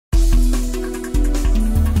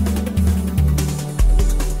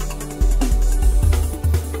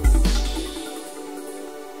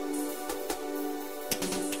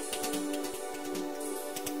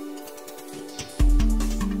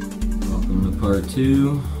part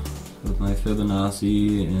 2 with my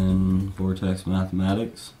Fibonacci in vortex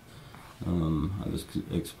mathematics. I was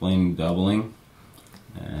explaining doubling,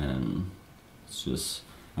 and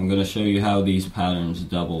I'm going to show you how these patterns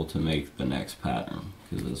double to make the next pattern,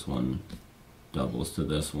 because this one doubles to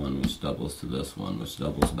this one, which doubles to this one, which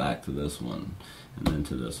doubles back to this one, and then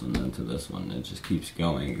to this one, then to this one. It just keeps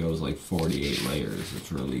going. It goes like 48 layers.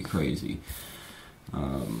 It's really crazy. So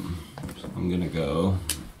I'm going to go,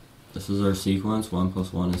 this is our sequence. 1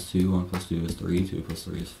 plus 1 is 2, 1 plus 2 is 3, 2 plus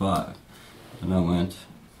 3 is 5. And I went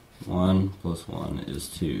 1 plus 1 is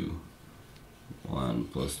 2, 1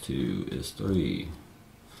 plus 2 is 3.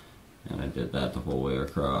 And I did that the whole way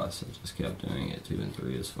across. I just kept doing it. 2 and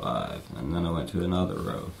 3 is 5. And then I went to another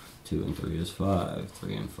row. 2 and 3 is 5.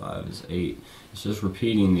 3 and 5 is 8. It's just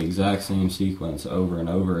repeating the exact same sequence over and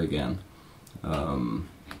over again.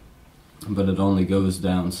 But it only goes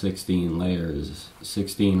down 16 layers,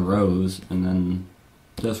 16 rows, and then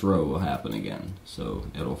this row will happen again. So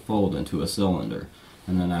it'll fold into a cylinder.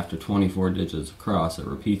 And then after 24 digits across, it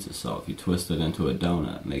repeats itself. You twist it into a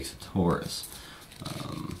donut, it makes a torus.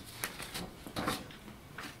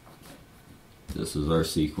 This is our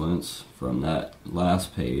sequence from that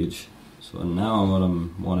last page. So now what I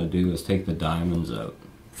want to do is take the diamonds out.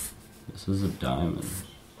 This is a diamond.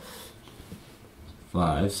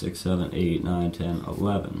 5, 6, 7, 8, 9, 10,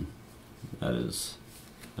 11. That is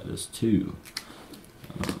 2.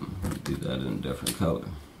 Do that in a different color.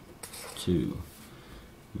 2.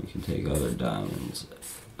 You can take other diamonds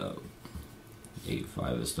out. 8,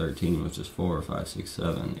 5 is 13, which is 4, 5, 6,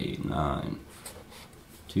 7, 8, 9.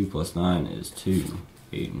 2 plus 9 is 2.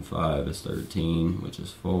 8 and 5 is 13, which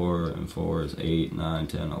is 4, and 4 is 8, 9,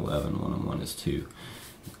 10, 11, 1 and 1 is 2.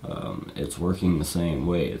 It's working the same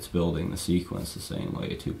way. It's building the sequence the same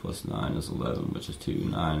way. 2 plus 9 is 11, which is 2.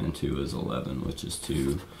 9 and 2 is 11, which is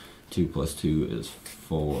 2. 2 plus 2 is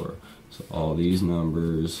 4. So all these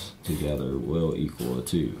numbers together will equal a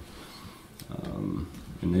 2. And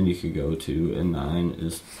then you could go 2 and 9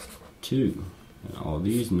 is 2. And all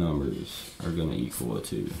these numbers are going to equal a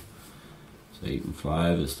 2. So 8 and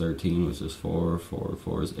 5 is 13, which is 4. 4 and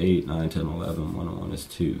 4 is 8. 9, 10, 11, 1 and 1 is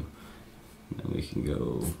 2. And then we can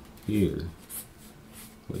go here,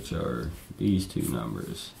 which are these two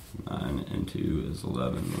numbers. 9 and 2 is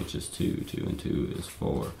 11, which is 2. 2 and 2 is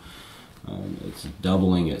 4. It's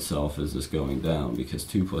doubling itself as it's going down, because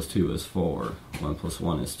 2 plus 2 is 4. 1 plus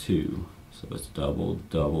 1 is 2. So it's doubled,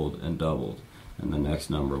 doubled, and doubled. And the next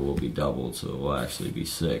number will be doubled, so it will actually be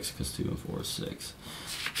 6, because 2 and 4 is 6.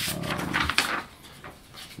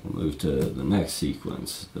 We'll move to the next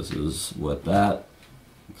sequence. This is what that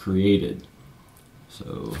created.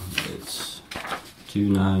 So it's 2,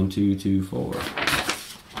 9, 2, 2, 4.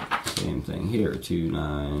 Same thing here, 2,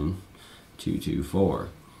 9, 2, 2, 4.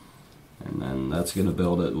 And then that's going to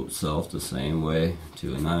build itself the same way.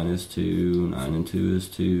 2 and 9 is 2, 9 and 2 is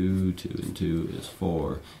 2, 2 and 2 is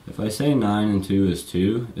 4. If I say 9 and 2 is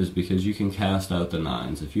 2, is because you can cast out the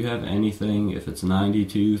 9s. If you have anything, if it's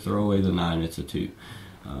 92, throw away the 9, it's a 2.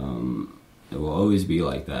 It will always be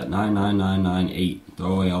like that. 9, 9, 9, 9, 8.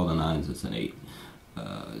 Throw away all the 9s, it's an 8.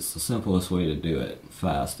 It's the simplest way to do it,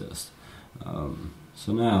 fastest.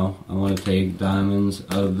 So now I want to take diamonds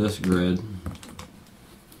out of this grid.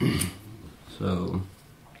 So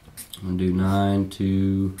I'm going to do 9,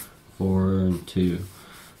 2, 4, and 2.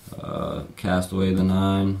 Cast away the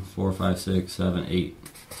 9, 4, 5, 6, 7, 8.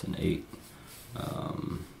 It's an 8.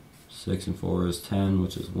 6 and 4 is 10,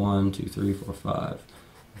 which is 1, 2, 3, 4, 5,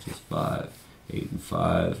 which is 5. 8 and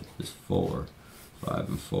 5 is 4. 5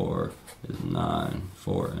 and 4 is 9.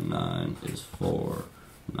 4 and 9 is 4.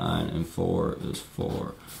 9 and 4 is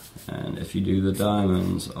 4. And if you do the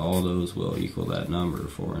diamonds, all those will equal that number.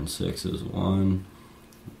 4 and 6 is 1,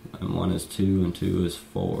 and 1 is 2, and 2 is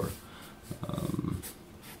 4.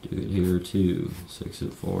 Do it here too. 6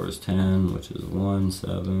 and 4 is 10, which is 1,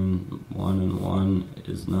 7, 1 and 1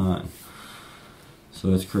 is 9.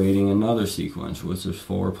 So it's creating another sequence, which is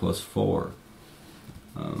 4 plus 4.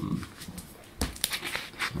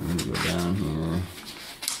 I'm going to go down here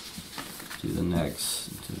to the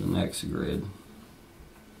next grid.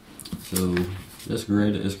 So this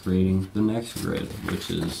grid is creating the next grid, which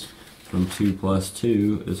is from 2 plus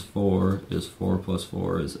 2 is 4 plus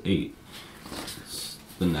 4 is 8. It's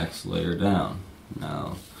the next layer down.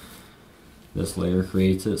 Now this layer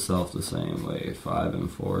creates itself the same way. 5 and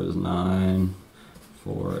 4 is 9.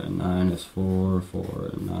 4 and 9 is 4. 4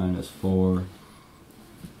 and 9 is 4.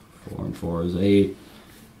 4 and 4 is 8.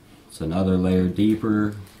 It's another layer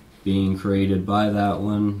deeper, being created by that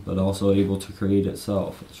one, but also able to create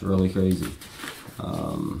itself. It's really crazy.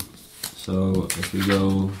 So if we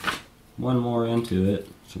go one more into it,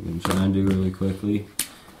 which I'm going to try and do really quickly.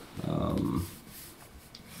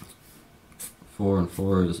 4 and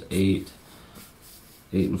 4 is 8.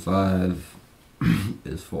 8 and 5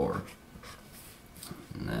 is 4.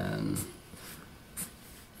 And then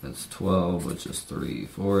that's 12, which is 3.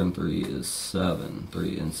 4 and 3 is 7.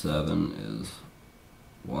 3 and 7 is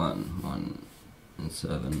 1. 1 and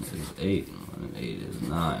 7 is 8. And 1 and 8 is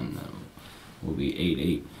 9. That will be 8,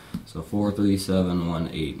 8. So 4, 3, 7, 1,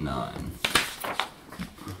 8, 9.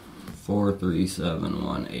 4, 3, 7,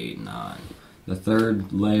 1, 8, 9. The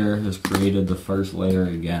third layer has created the first layer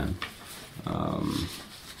again,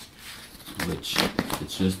 which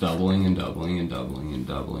it's just doubling and doubling and doubling and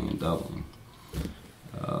doubling and doubling,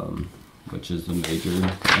 which is the major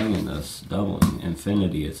thing in this doubling.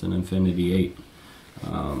 Infinity, it's an infinity 8.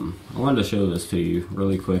 I wanted to show this to you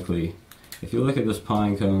really quickly. If you look at this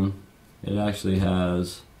pine cone, it actually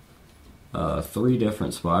has 3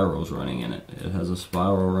 different spirals running in it. It has a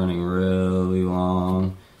spiral running really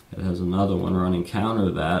long. It has another one running counter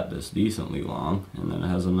to that's decently long, and then it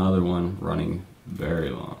has another one running very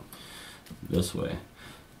long this way.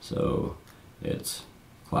 So it's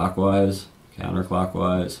clockwise,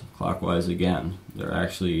 counterclockwise, clockwise again. They're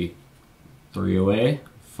actually 3 away,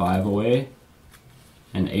 5 away,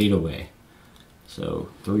 and 8 away. So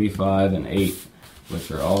 3, 5, and 8,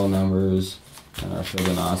 which are all numbers in our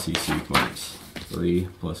Fibonacci sequence. 3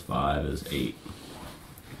 plus 5 is 8.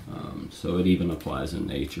 So it even applies in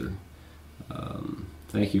nature.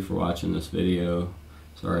 Thank you for watching this video.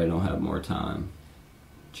 Sorry I don't have more time.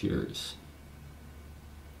 Cheers.